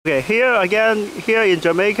Okay, here in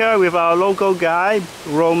Jamaica with our local guide,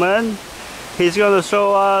 Roman. He's going to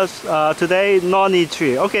show us today noni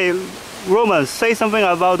tree. Okay, Roman, say something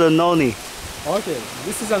about the noni. Okay,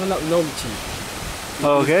 this is another noni tree.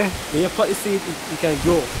 Okay. When you put the seed, it can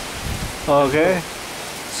grow. Okay.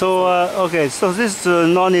 So, so this is the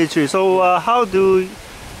noni tree. So, how do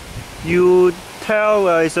you tell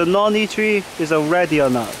it's a noni tree, is it ready or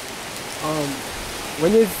not?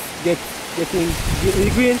 When it's getting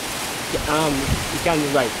green, it can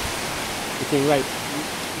ripe. It can ripe.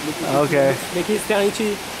 Okay. Make it standing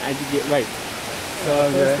tree and you get ripe. So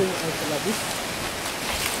Okay. first thing I like this.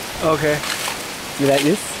 Okay. You like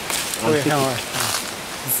this? Okay.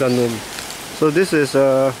 This is a noni.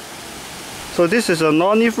 So this is a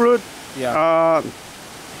noni fruit. Yeah.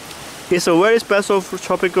 It's a very special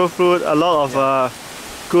tropical fruit. A lot of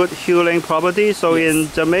good healing properties. So Yes. in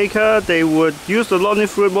Jamaica, they would use the noni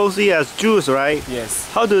fruit mostly as juice, right? Yes.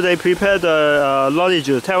 How do they prepare the noni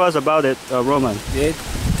juice? Tell us about it, Roman. They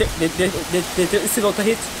take the seed out of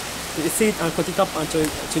it, the seed and cut it up until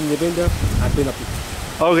the blender and blend up it.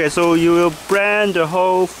 Okay, so you will blend the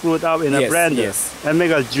whole fruit up in a Yes, blender yes. and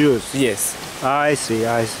make a juice. Yes. I see. This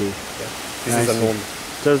I is a see. noni.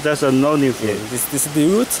 That's a noni fruit. Yeah, this is the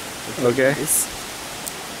root. Okay. This.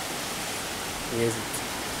 Here's it.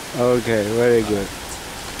 Okay, very good.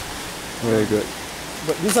 Very good.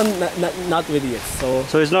 But this one not ready yet. So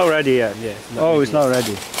So it's not ready yet? yeah. It's not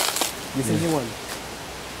ready. This is the one.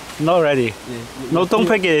 Not ready. Yeah. No, don't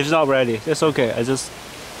pick it if it's not ready. It's okay. I just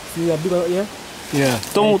See a big one here. yeah.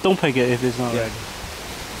 Don't pick it if it's not Yeah. ready.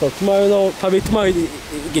 So probably tomorrow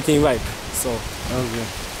it getting ripe. So Okay.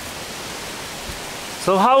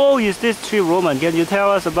 So how old is this tree, Roman? Can you tell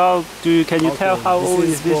us about? Can you tell how old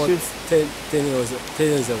is this tree? 10 years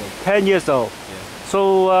old. 10 years old. Yeah.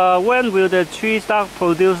 So when will the tree start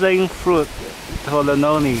producing fruit for the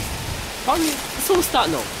noni? Probably so start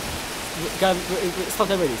now. It's not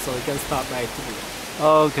already, so it can start by today.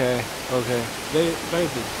 Okay. Very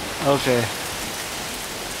big. Okay.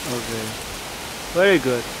 Very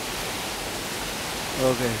good.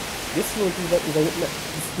 Okay. This fruit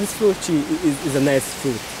this fruit tree is a nice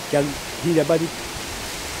fruit. Can heal the body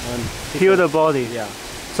and Heal the body. Yeah.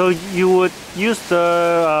 So you would use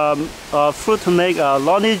the fruit to make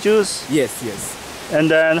noni juice, Yes. and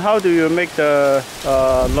then how do you make the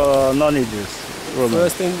noni juice, Roman?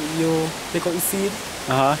 First thing you take out the seed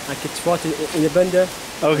Uh-huh. and get water in the blender.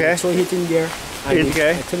 Okay. And throw it in there. And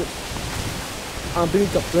Okay.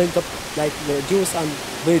 blend it up like the juice and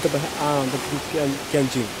blend it up can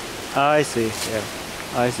drink. I see. Yeah.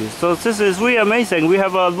 I see. So this is really amazing. We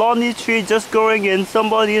have a noni tree just growing in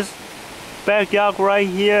somebody's backyard right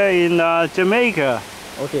here in Jamaica.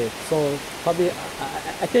 Okay, so probably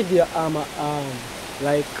I think the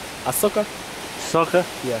like a sucker. Soccer.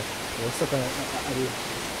 Yeah, sucker.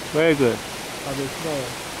 Very good. Probably no.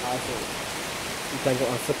 Also, you can go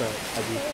on sucker.